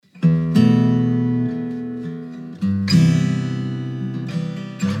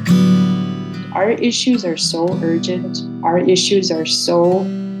our issues are so urgent, our issues are so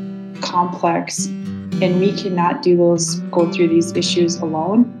complex, and we cannot go through these issues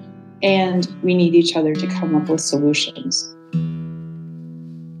alone, and we need each other to come up with solutions.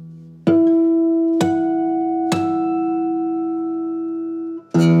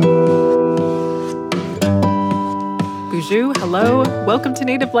 Bonjour, hello, welcome to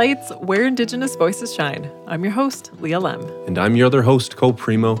Native Lights, where Indigenous voices shine. I'm your host, Leah Lem. And I'm your other host, Ko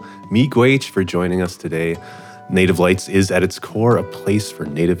Primo. Miigwech for joining us today. Native Lights is at its core a place for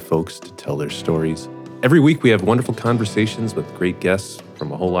Native folks to tell their stories. Every week we have wonderful conversations with great guests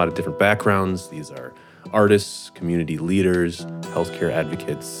from a whole lot of different backgrounds. These are artists, community leaders, healthcare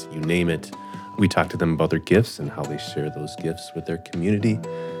advocates, you name it. We talk to them about their gifts and how they share those gifts with their community.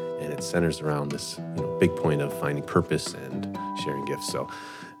 And it centers around this big point of finding purpose and sharing gifts. So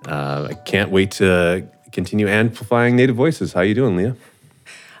I can't wait to continue amplifying Native voices. How you doing, Leah?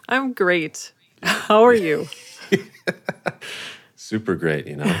 I'm great. How are you? Super great,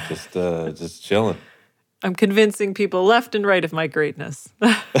 just chilling. I'm convincing people left and right of my greatness.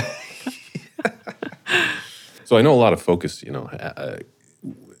 So I know a lot of focus,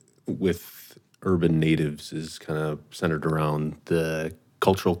 with urban natives is kind of centered around the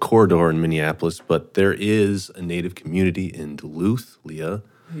cultural corridor in Minneapolis, but there is a Native community in Duluth, Leah.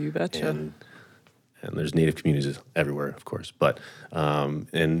 You betcha. And there's Native communities everywhere, of course. But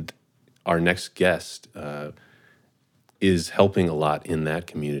and our next guest is helping a lot in that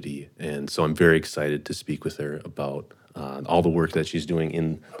community, and so I'm very excited to speak with her about all the work that she's doing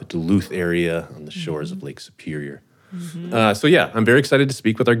in the Duluth area on the shores of Lake Superior. Mm-hmm. I'm very excited to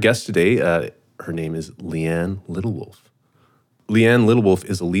speak with our guest today. Her name is Leanne Little Wolf. Leanne Little Wolf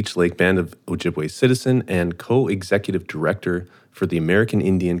is a Leech Lake Band of Ojibwe citizen and co-executive director for the American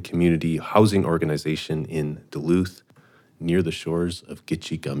Indian Community Housing Organization in Duluth, near the shores of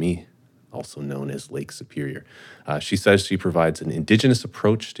Gitchigami, also known as Lake Superior. She says she provides an Indigenous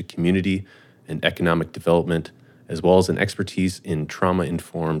approach to community and economic development, as well as an expertise in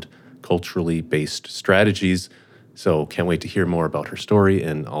trauma-informed, culturally based strategies. So can't wait to hear more about her story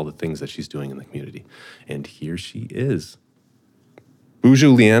and all the things that she's doing in the community. And here she is.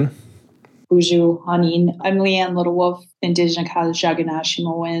 Bonjour, Leanne. Bonjour, Hanin. I'm Leanne Little Wolf, Indigenous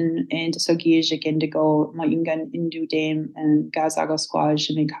Jaganashimoan, and Sogijik Indigo, Mayungan Indu Dame, and Gazaga Squaj,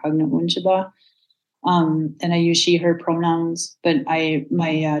 and Cogna Unjaba. And I use she, her pronouns, but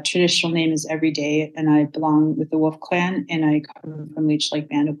my traditional name is Everyday, and I belong with the Wolf Clan, and I come from Leech Lake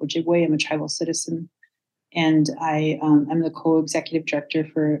Band of Ojibwe. I'm a tribal citizen, and I'm the co-executive director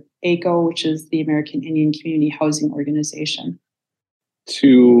for ACO, which is the American Indian Community Housing Organization.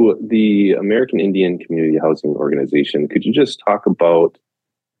 To the American Indian Community Housing Organization, could you just talk about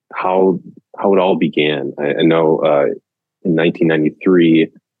how it all began? I know in 1993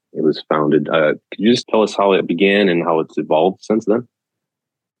 it was founded. Could you just tell us how it began and how it's evolved since then?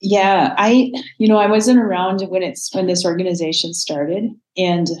 Yeah, I wasn't around when this organization started,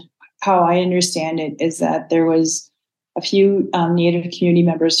 and how I understand it is that there was a few Native community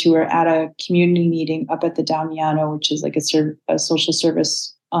members who were at a community meeting up at the Damiano, which is like a social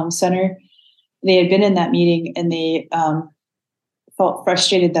service center. They had been in that meeting, and they felt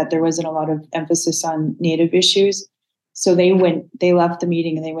frustrated that there wasn't a lot of emphasis on Native issues. So they left the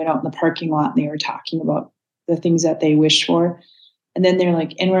meeting and they went out in the parking lot, and they were talking about the things that they wished for. And then they're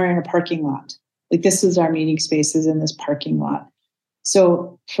like, and we're in a parking lot. Like, this is our meeting spaces in this parking lot.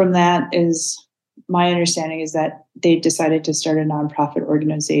 So from that is my understanding is that they decided to start a nonprofit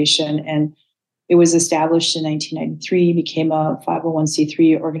organization, and it was established in 1993, became a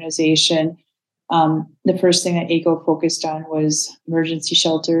 501c3 organization. The first thing that ACO focused on was emergency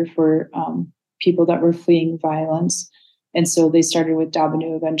shelter for people that were fleeing violence. And so they started with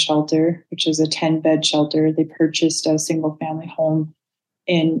Dabanu Gun Shelter, which is a 10-bed shelter. They purchased a single-family home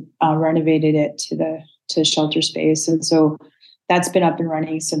and renovated it to shelter space. And so that's been up and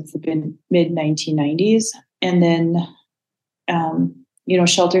running since the mid-1990s. And then,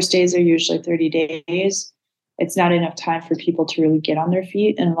 shelter stays are usually 30 days. It's not enough time for people to really get on their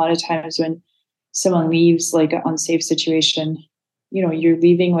feet. And a lot of times when someone leaves like an unsafe situation, you're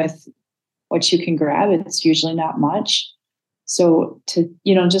leaving with what you can grab. It's usually not much. So to,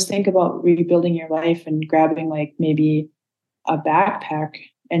 just think about rebuilding your life and grabbing like maybe a backpack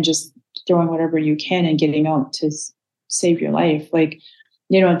and just throwing whatever you can and getting out to save your life. Like,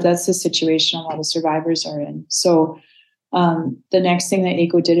 that's the situation a lot of survivors are in. So the next thing that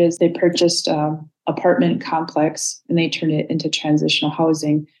ACO did is they purchased apartment complex and they turned it into transitional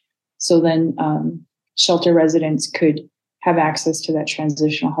housing. So then shelter residents could have access to that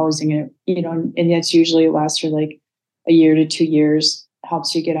transitional housing. And, and that's usually lasts for like a year to 2 years.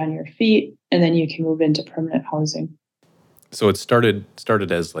 helps you get on your feet, and then you can move into permanent housing. So it started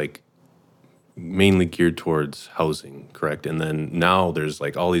as like mainly geared towards housing, correct? And then now there's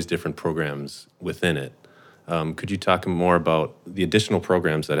like all these different programs within it. Could you talk more about the additional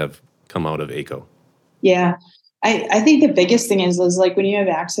programs that have come out of ACO? Yeah. I think the biggest thing is like when you have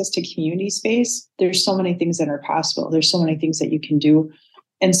access to community space, there's so many things that are possible. There's so many things that you can do.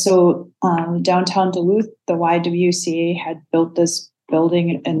 And so downtown Duluth, the YWCA had built this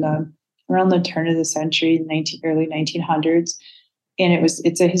building around the turn of the century, early 1900s. And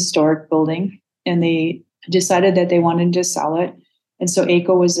it's a historic building. And they decided that they wanted to sell it. And so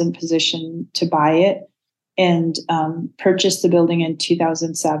ACO was in position to buy it and purchased the building in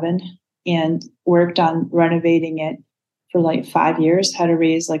 2007 and worked on renovating it for like 5 years, had to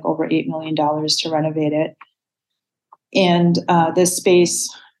raise like over $8 million to renovate it. And this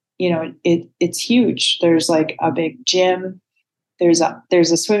space, it's huge. There's like a big gym. There's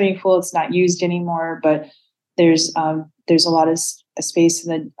a swimming pool. It's not used anymore, but there's a lot of space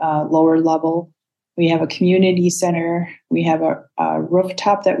in the lower level. We have a community center. We have a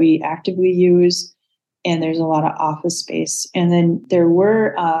rooftop that we actively use, and there's a lot of office space. And then there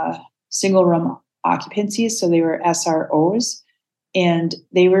were single room occupancies, so they were SROs, and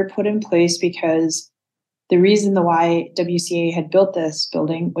they were put in place because the reason the YWCA had built this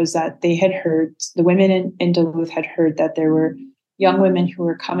building was that they had heard, the women in Duluth had heard that there were young women who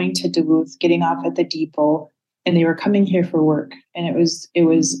were coming to Duluth, getting off at the depot, and they were coming here for work. And it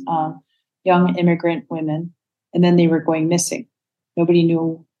was young immigrant women, and then they were going missing. Nobody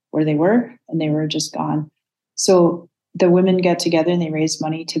knew where they were, and they were just gone. So the women got together and they raised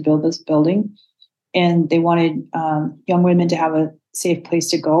money to build this building, and they wanted young women to have a safe place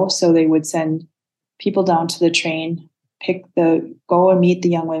to go. So they would send people down to the train, go and meet the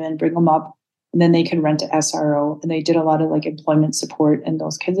young women, bring them up, and then they could rent an SRO. And they did a lot of like employment support and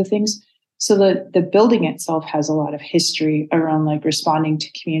those kinds of things. So the building itself has a lot of history around like responding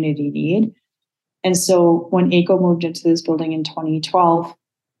to community need. And so when ACO moved into this building in 2012,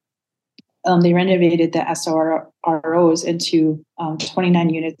 they renovated the SROs into 29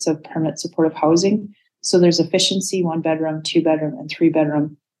 units of permanent supportive housing. So there's efficiency, 1-bedroom, 2-bedroom, and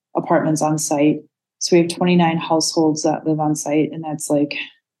 3-bedroom apartments on site. So we have 29 households that live on site, and that's like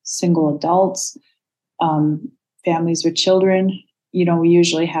single adults, families with children. We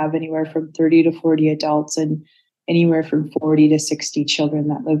usually have anywhere from 30 to 40 adults and anywhere from 40 to 60 children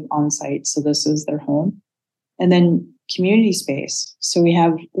that live on site. So this is their home. And then community space. So we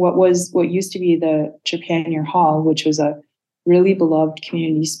have what used to be the Trepanier Hall, which was a really beloved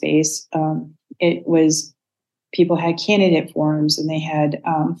community space. People had candidate forums, and they had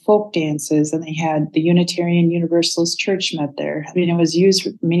folk dances, and they had the Unitarian Universalist Church met there. I mean, it was used for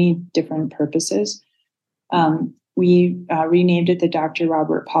many different purposes. We renamed it the Dr.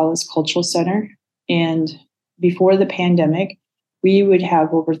 Robert Paulus Cultural Center. And before the pandemic, we would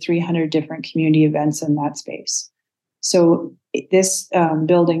have over 300 different community events in that space. So this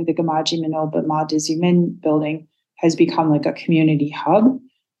building, the Gamaji Manoba Ma Dizzy Min building, has become like a community hub.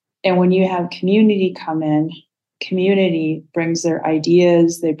 And when you have community come in, community brings their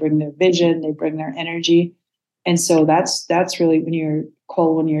ideas, they bring their vision, they bring their energy. And so that's really when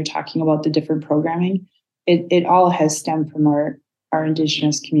you're talking about the different programming, it all has stemmed from our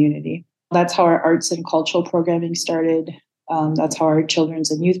Indigenous community. That's how our arts and cultural programming started. That's how our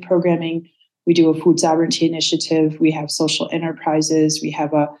children's and youth programming. We do a food sovereignty initiative. We have social enterprises.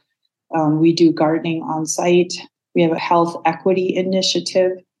 We do gardening on site. We have a health equity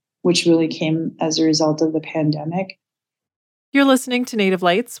initiative, which really came as a result of the pandemic. You're listening to Native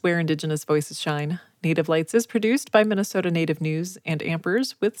Lights, where Indigenous voices shine. Native Lights is produced by Minnesota Native News and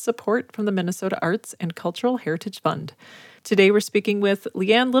Ampers with support from the Minnesota Arts and Cultural Heritage Fund. Today we're speaking with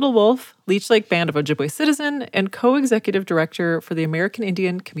Leanne Littlewolf, Leech Lake Band of Ojibwe citizen and co-executive director for the American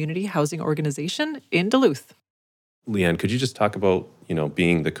Indian Community Housing Organization in Duluth. Leanne, could you just talk about,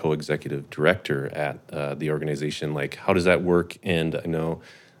 being the co-executive director at the organization? Like, how does that work? And how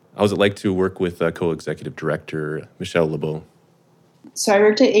was it like to work with co-executive director Michelle LeBeau? So I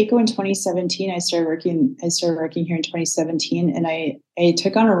worked at ACO in 2017. I started working here in 2017, and I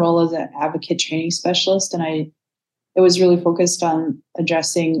took on a role as an advocate training specialist, and it was really focused on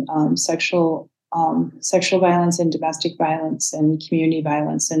addressing sexual violence and domestic violence and community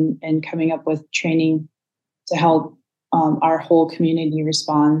violence, and coming up with training to help our whole community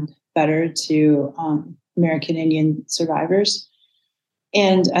respond better to American Indian survivors.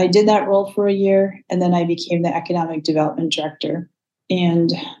 And I did that role for a year, and then I became the economic development director.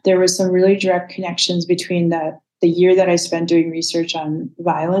 And there were some really direct connections between the year that I spent doing research on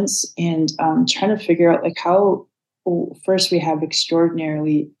violence and trying to figure out like how first we have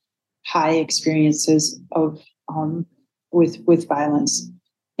extraordinarily high experiences of with violence.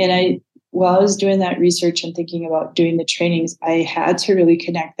 And while I was doing that research and thinking about doing the trainings, I had to really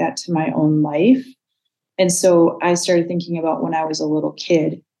connect that to my own life. And so I started thinking about when I was a little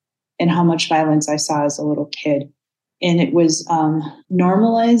kid and how much violence I saw as a little kid. And it was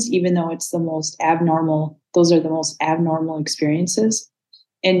normalized, even though it's the most abnormal. Those are the most abnormal experiences.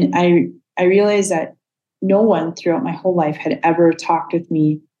 And I realized that no one throughout my whole life had ever talked with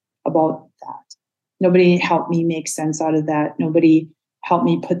me about that. Nobody helped me make sense out of that. Nobody helped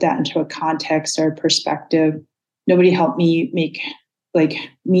me put that into a context or a perspective. Nobody helped me make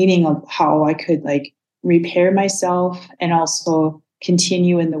meaning of how I could repair myself and also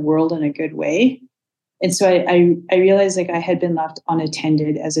continue in the world in a good way. And so I realized I had been left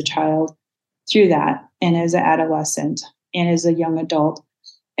unattended as a child through that, and as an adolescent and as a young adult.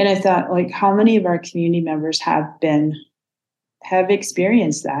 And I thought, how many of our community members have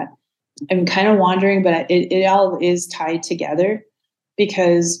experienced that? I'm kind of wondering, but it all is tied together,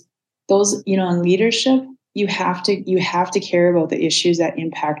 because those, in leadership, you have to care about the issues that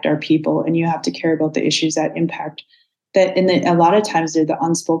impact our people, and you have to care about the issues that impact that. And a lot of times they're the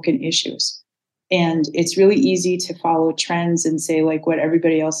unspoken issues. And it's really easy to follow trends and say what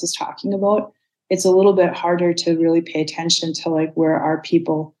everybody else is talking about. It's a little bit harder to really pay attention to where our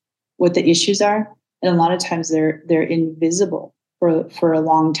people, what the issues are. And a lot of times they're invisible for a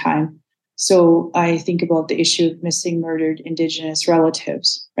long time. So I think about the issue of missing, murdered Indigenous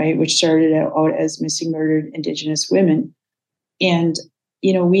relatives, right, which started out as missing, murdered Indigenous women. And,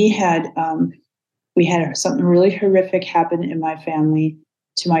 we had something really horrific happen in my family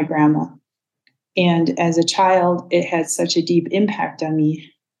to my grandma. And as a child, it had such a deep impact on me,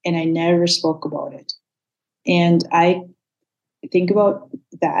 and I never spoke about it. And I think about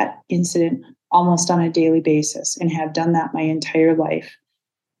that incident almost on a daily basis, and have done that my entire life.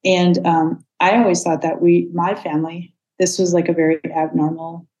 And I always thought that my family, this was a very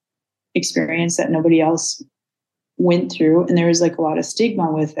abnormal experience that nobody else went through. And there was a lot of stigma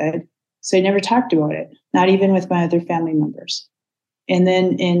with it. So I never talked about it, not even with my other family members. And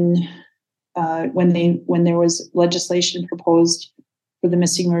then when there was legislation proposed for the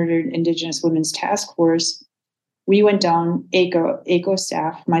Missing Murdered Indigenous Women's Task Force, we went down, ACO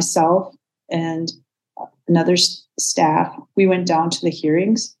staff, myself and another staff, we went down to the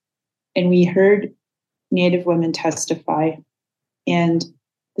hearings, and we heard Native women testify, and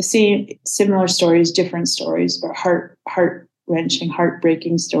the similar stories, different stories, but heart-wrenching,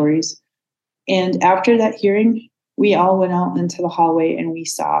 heartbreaking stories. And after that hearing, we all went out into the hallway and we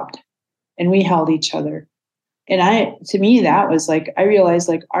sobbed, and we held each other. And to me, that was I realized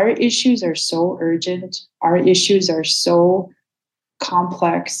our issues are so urgent, our issues are so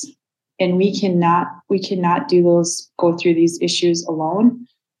complex, and we cannot go through these issues alone,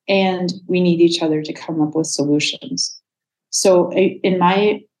 and we need each other to come up with solutions. So in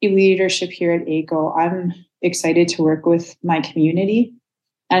my leadership here at ACO, I'm excited to work with my community.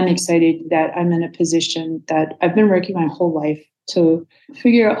 I'm excited that I'm in a position that I've been working my whole life to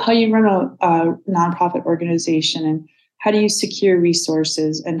figure out how you run a nonprofit organization, and how do you secure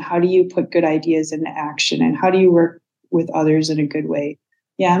resources, and how do you put good ideas into action, and how do you work with others in a good way.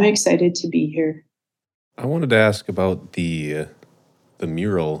 Yeah, I'm excited to be here. I wanted to ask about the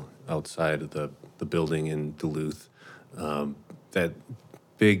mural outside of the building in Duluth. That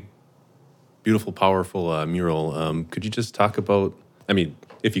big, beautiful, powerful mural. Could you just talk about,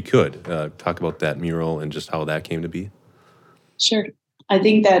 if you could, talk about that mural and just how that came to be? Sure. I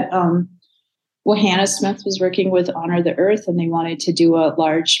think that Hannah Smith was working with Honor the Earth, and they wanted to do a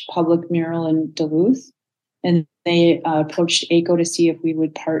large public mural in Duluth. And they approached ACO to see if we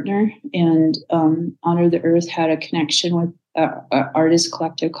would partner. And Honor the Earth had a connection with an artist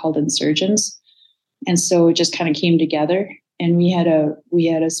collective called Insurgents. And so it just kind of came together. And we had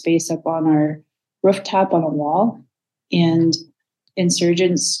a space up on our rooftop on a wall. And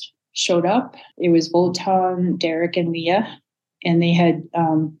Insurgents showed up. It was Voltan, Derek, and Leah. And they had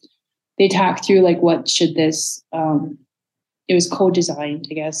they talked through what should this it was co-designed,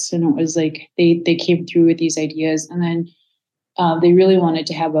 I guess. And it was they came through with these ideas, and then they really wanted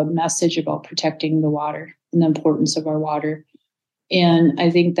to have a message about protecting the water and the importance of our water. And I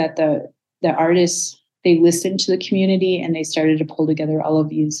think that the artists, they listened to the community, and they started to pull together all of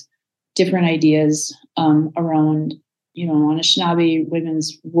these different ideas around, Anishinaabe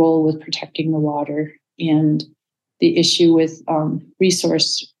women's role with protecting the water, and the issue with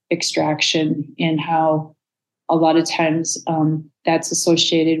resource extraction, and how a lot of times that's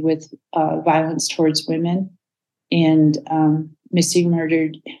associated with violence towards women, and missing,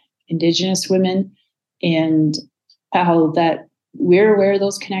 murdered Indigenous women, and how that we're aware of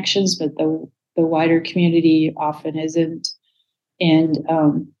those connections, but the wider community often isn't. And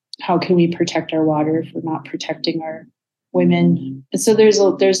how can we protect our water if we're not protecting our women? And so there's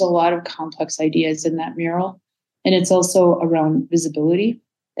a lot of complex ideas in that mural. And it's also around visibility,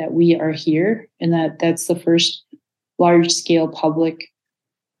 that we are here, and that's the first large scale public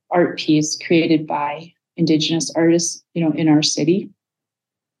art piece created by Indigenous artists, in our city.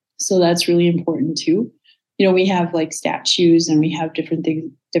 So that's really important too. We have like statues, and we have different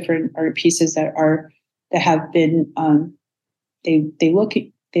things, different art pieces that have been they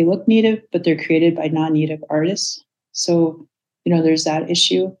look native, but they're created by non-native artists. So there's that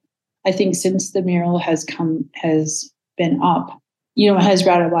issue. I think since the mural has been up, it has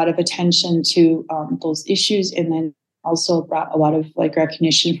brought a lot of attention to those issues, and then also brought a lot of like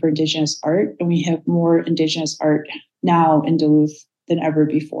recognition for Indigenous art. And we have more Indigenous art now in Duluth than ever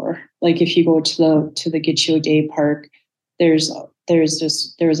before. Like if you go to the Gitche O'Day Park, there was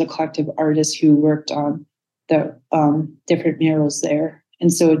a collective artist who worked on the different murals there.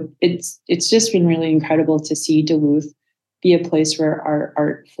 And so it's just been really incredible to see Duluth be a place where our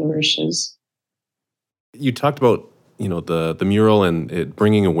art flourishes. You talked about the mural and it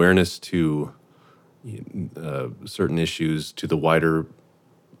bringing awareness to certain issues to the wider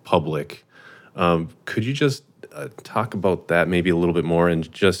public. Could you just talk about that maybe a little bit more?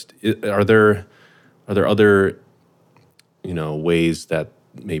 And just are there other ways that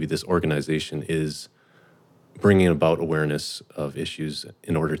maybe this organization is bringing about awareness of issues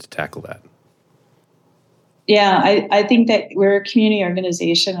in order to tackle that? Yeah, I think that we're a community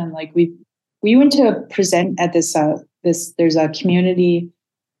organization, and like we went to present at this there's a community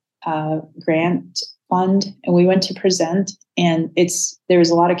grant fund, and we went to present, and there was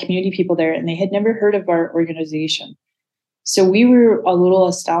a lot of community people there, and they had never heard of our organization. So we were a little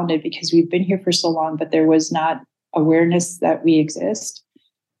astounded because we've been here for so long, but there was not awareness that we exist.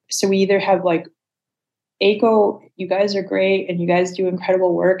 So we either have like, ACO, you guys are great and you guys do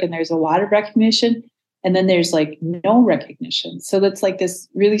incredible work, and there's a lot of recognition, and then there's like no recognition. So that's like this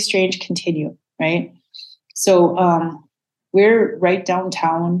really strange continuum, right? So we're right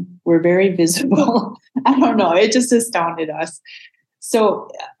downtown. We're very visible. I don't know. It just astounded us. So,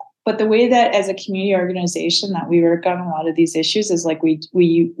 but the way that as a community organization that we work on a lot of these issues is like we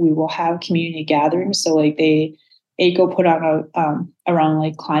will have community gatherings. So like ACO put on around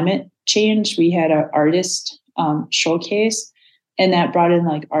like climate change. We had an artist showcase, and that brought in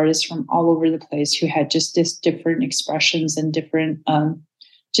like artists from all over the place who had just this different expressions and different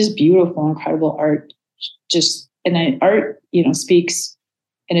just beautiful, incredible art. And then art, speaks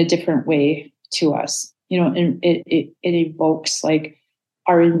in a different way to us. And it evokes like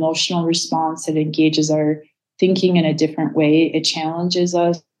our emotional response. It engages our thinking in a different way. It challenges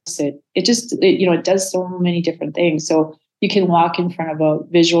us. It does so many different things. So you can walk in front of a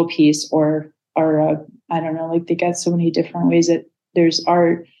visual piece or I don't know, like they got so many different ways that there's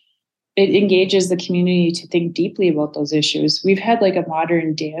art. It engages the community to think deeply about those issues. We've had like a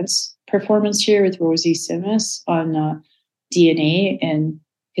modern dance performance here with Rosie Simas on DNA and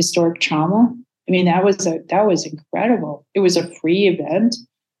historic trauma. I mean, that was incredible. It was a free event.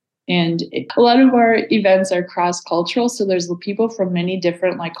 And a lot of our events are cross-cultural. So there's people from many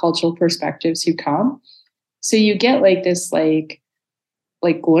different like cultural perspectives who come. So you get like this like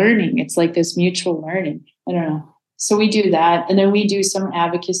learning. It's like this mutual learning. I don't know. So we do that. And then we do some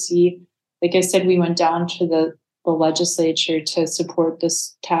advocacy. Like I said, we went down to the legislature to support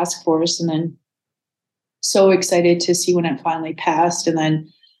this task force, and then so excited to see when it finally passed. And then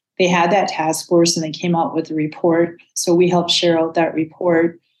they had that task force and they came out with a report. So we helped share out that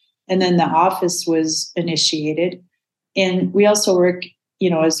report. And then the office was initiated. And we also work,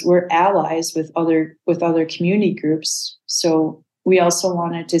 as we're allies with other community groups. So we also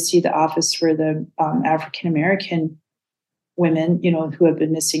wanted to see the office for the African American women, who have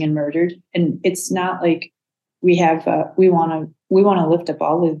been missing and murdered. And it's not like we want to lift up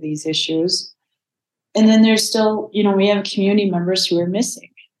all of these issues. And then there's still, we have community members who are missing,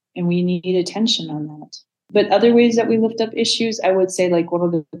 and we need attention on that. But other ways that we lift up issues, I would say like one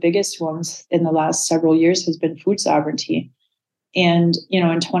of the biggest ones in the last several years has been food sovereignty. And,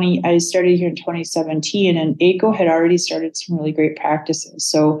 I started here in 2017, and ACO had already started some really great practices.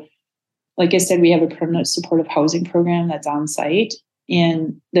 So like I said, we have a permanent supportive housing program that's on site,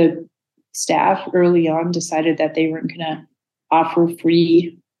 and the staff early on decided that they weren't going to offer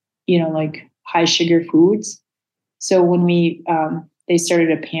free, like high sugar foods. So when they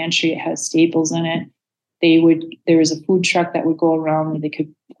started a pantry, it has staples in it. There was a food truck that would go around where they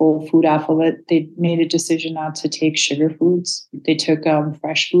could pull food off of it. They made a decision not to take sugar foods. They took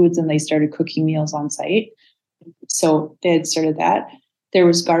fresh foods, and they started cooking meals on site. So they had started that. There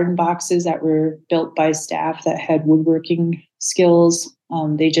was garden boxes that were built by staff that had woodworking skills.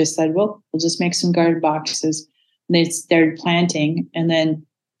 They just said, well, we'll just make some garden boxes. And they started planting. And then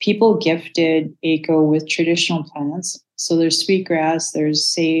people gifted ACO with traditional plants. So there's sweetgrass, there's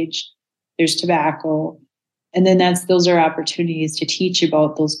sage, there's tobacco. And then those are opportunities to teach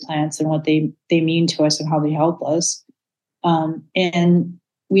about those plants and what they mean to us and how they help us. And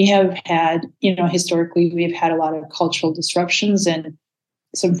we have had, historically, we've had a lot of cultural disruptions, and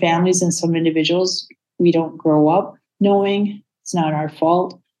some families and some individuals, we don't grow up knowing. It's not our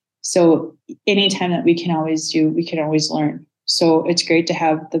fault. So anytime that we can always learn. So it's great to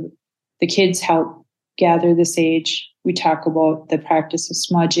have the kids help gather the sage. We talk about the practice of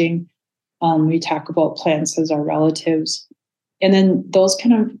smudging. We talk about plants as our relatives. And then those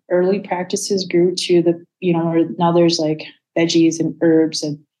kind of early practices grew to now there's like veggies and herbs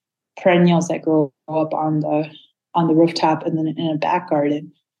and perennials that grow up on the rooftop and then in a back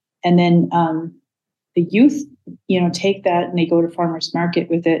garden. And then the youth, take that and they go to farmers market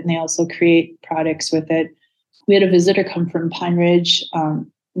with it, and they also create products with it. We had a visitor come from Pine Ridge,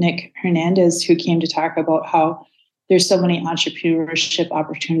 Nick Hernandez, who came to talk about how there's so many entrepreneurship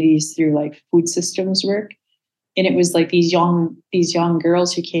opportunities through like food systems work. And it was like these young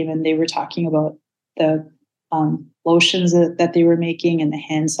girls who came and they were talking about the lotions that they were making and the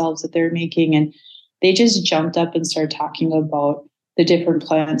hand salves that they were making. And they just jumped up and started talking about the different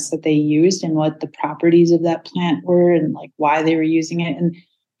plants that they used and what the properties of that plant were and like why they were using it. And,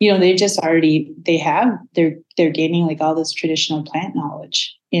 they just they're gaining like all this traditional plant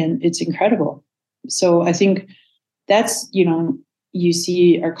knowledge, and it's incredible. So I think that's, you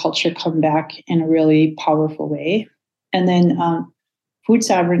see our culture come back in a really powerful way. And then food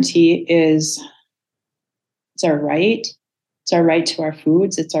sovereignty it's our right. It's our right to our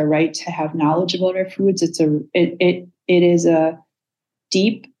foods. It's our right to have knowledge about our foods. It is a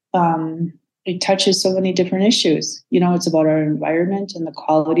deep, it touches so many different issues. It's about our environment and the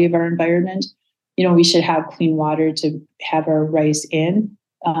quality of our environment. We should have clean water to have our rice in.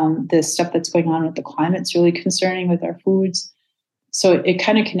 The stuff that's going on with the climate's really concerning with our foods. So it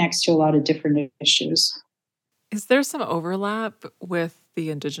kind of connects to a lot of different issues. Is there some overlap with the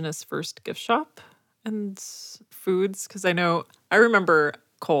Indigenous First gift shop and foods? Because I remember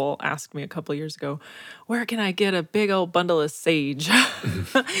Cole asked me a couple years ago, where can I get a big old bundle of sage?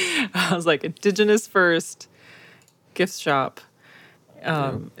 I was like, Indigenous First gift shop.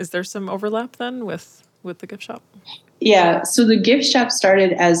 Is there some overlap then with the gift shop? Yeah. So the gift shop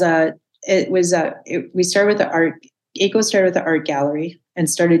started we started with the art. ACO started with the art gallery and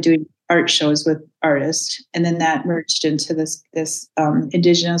started doing art shows with artists. And then that merged into this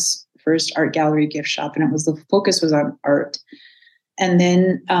Indigenous First art gallery gift shop. And the focus was on art. And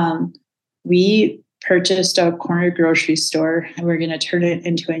then we purchased a corner grocery store, and we're going to turn it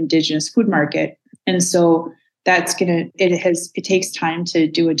into an Indigenous food market. And so it takes time to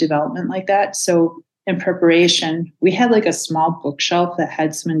do a development like that. So in preparation, we had like a small bookshelf that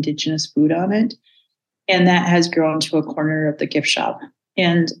had some Indigenous food on it. And that has grown to a corner of the gift shop.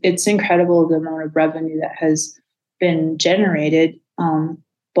 And it's incredible the amount of revenue that has been generated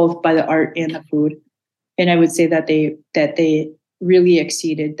both by the art and the food. And I would say that they really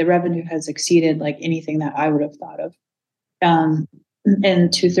exceeded, the revenue has exceeded like anything that I would have thought of. And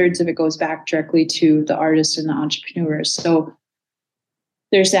 2/3 of it goes back directly to the artists and the entrepreneurs. So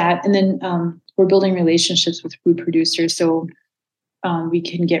there's that. And then we're building relationships with food producers so we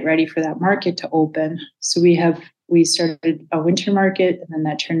can get ready for that market to open. So we started a winter market, and then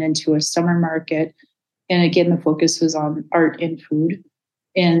that turned into a summer market. And again, the focus was on art and food.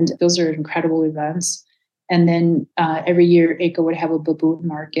 And those are incredible events. And then every year, ACO would have a baboon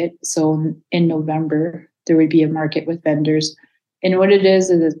market. So in November, there would be a market with vendors. And what it is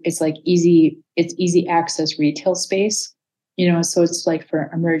it's like easy access retail space. So it's like for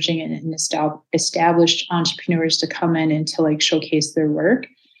emerging and established entrepreneurs to come in and to like showcase their work.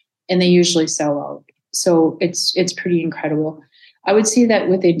 And they usually sell out. So it's pretty incredible. I would say that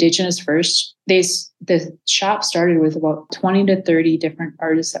with Indigenous First, the shop started with about 20 to 30 different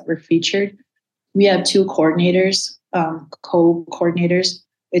artists that were featured. We have 2 coordinators, co-coordinators.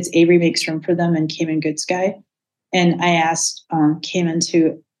 It's Avery Makes Room for Them and Cayman Good Sky. And I asked Cayman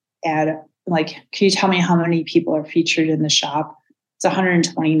to add, like, can you tell me how many people are featured in the shop? It's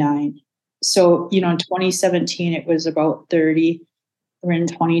 129. So, in 2017, it was about 30. We're in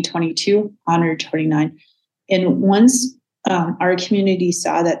 2022, 129. And once our community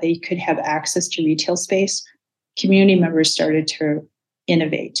saw that they could have access to retail space, community members started to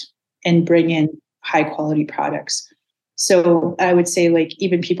innovate and bring in high quality products. So I would say, like,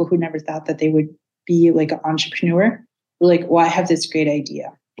 even people who never thought that they would be like an entrepreneur. We're like, well, I have this great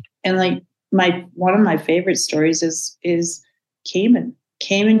idea. And like one of my favorite stories is Cayman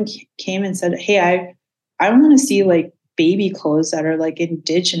came and said, hey, I want to see like baby clothes that are like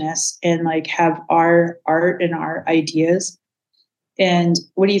indigenous and like have our art and our ideas. And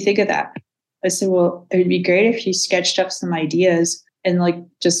what do you think of that? I said, well, it would be great if you sketched up some ideas and like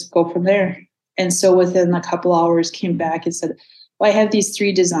just go from there. And so within a couple hours came back and said, well, I have these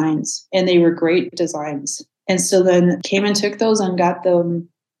 3 designs and they were great designs. And so then came and took those and got them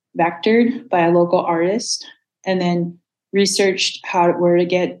vectored by a local artist and then researched where to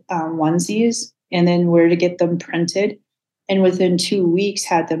get onesies and then where to get them printed. And within 2 weeks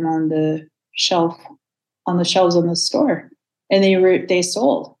had them on the shelves in the store. And they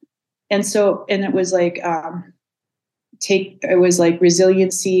sold. And so, and it was like, it was like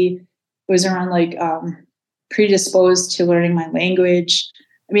resiliency. It was around like predisposed to learning my language.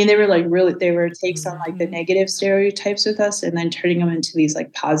 I mean, they were takes on like the negative stereotypes with us and then turning them into these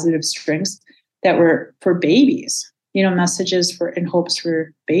like positive strengths that were for babies, messages and hopes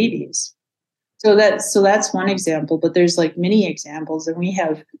for babies. So that's one example, but there's like many examples, and we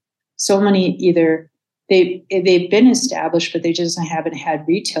have so many. Either they've been established, but they just haven't had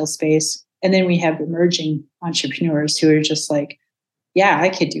retail space, and then we have emerging entrepreneurs who are just like, yeah, I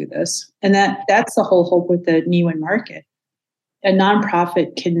could do this, and that's the whole hope with the Niuan market. A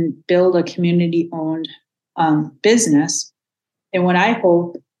nonprofit can build a community-owned business, and what I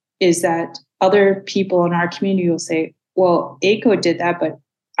hope is that other people in our community will say, "Well, ACO did that, but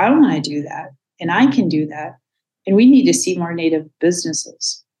I don't want to do that." And I can do that. And we need to see more Native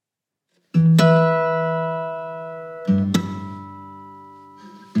businesses.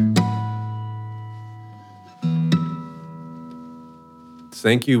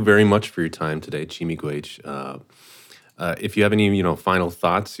 Thank you very much for your time today, Chi-miigwech. If you have any, final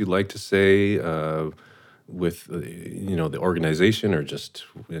thoughts you'd like to say with, the organization or just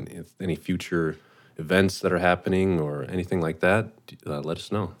any future events that are happening or anything like that, let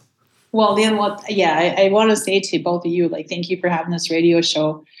us know. Well, then I want to say to both of you, like, thank you for having this radio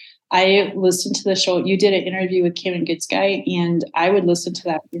show. I listened to the show. You did an interview with Kim and Goodsky, and I would listen to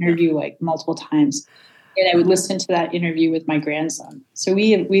that interview like multiple times. And I would listen to that interview with my grandson. So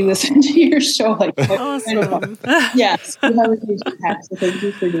we listened to your show like awesome. Yes. We have a huge impact. So thank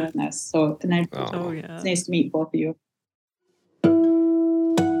you for doing this. So it's nice to meet both of you.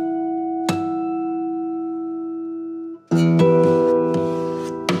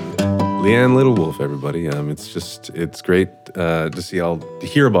 Leanne Little Wolf, everybody. It's great to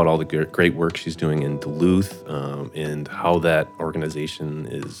hear about all the great work she's doing in Duluth, and how that organization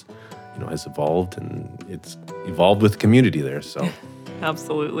has evolved, and it's evolved with the community there. So,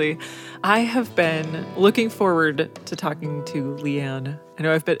 absolutely, I have been looking forward to talking to Leanne. I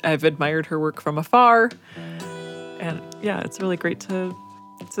know I've admired her work from afar, and it's really great to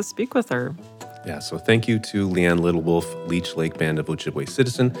speak with her. Yeah, so thank you to Leanne Little Wolf, Leech Lake Band of Ojibwe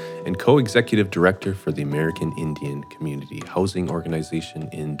citizen and co-executive director for the American Indian Community Housing Organization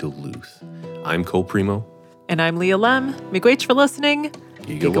in Duluth. I'm Cole Primo. And I'm Leah Lem. Miigwech for listening.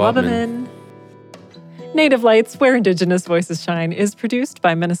 Gigawabamin. Native Lights, Where Indigenous Voices Shine is produced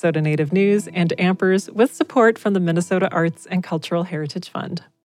by Minnesota Native News and Ampers with support from the Minnesota Arts and Cultural Heritage Fund.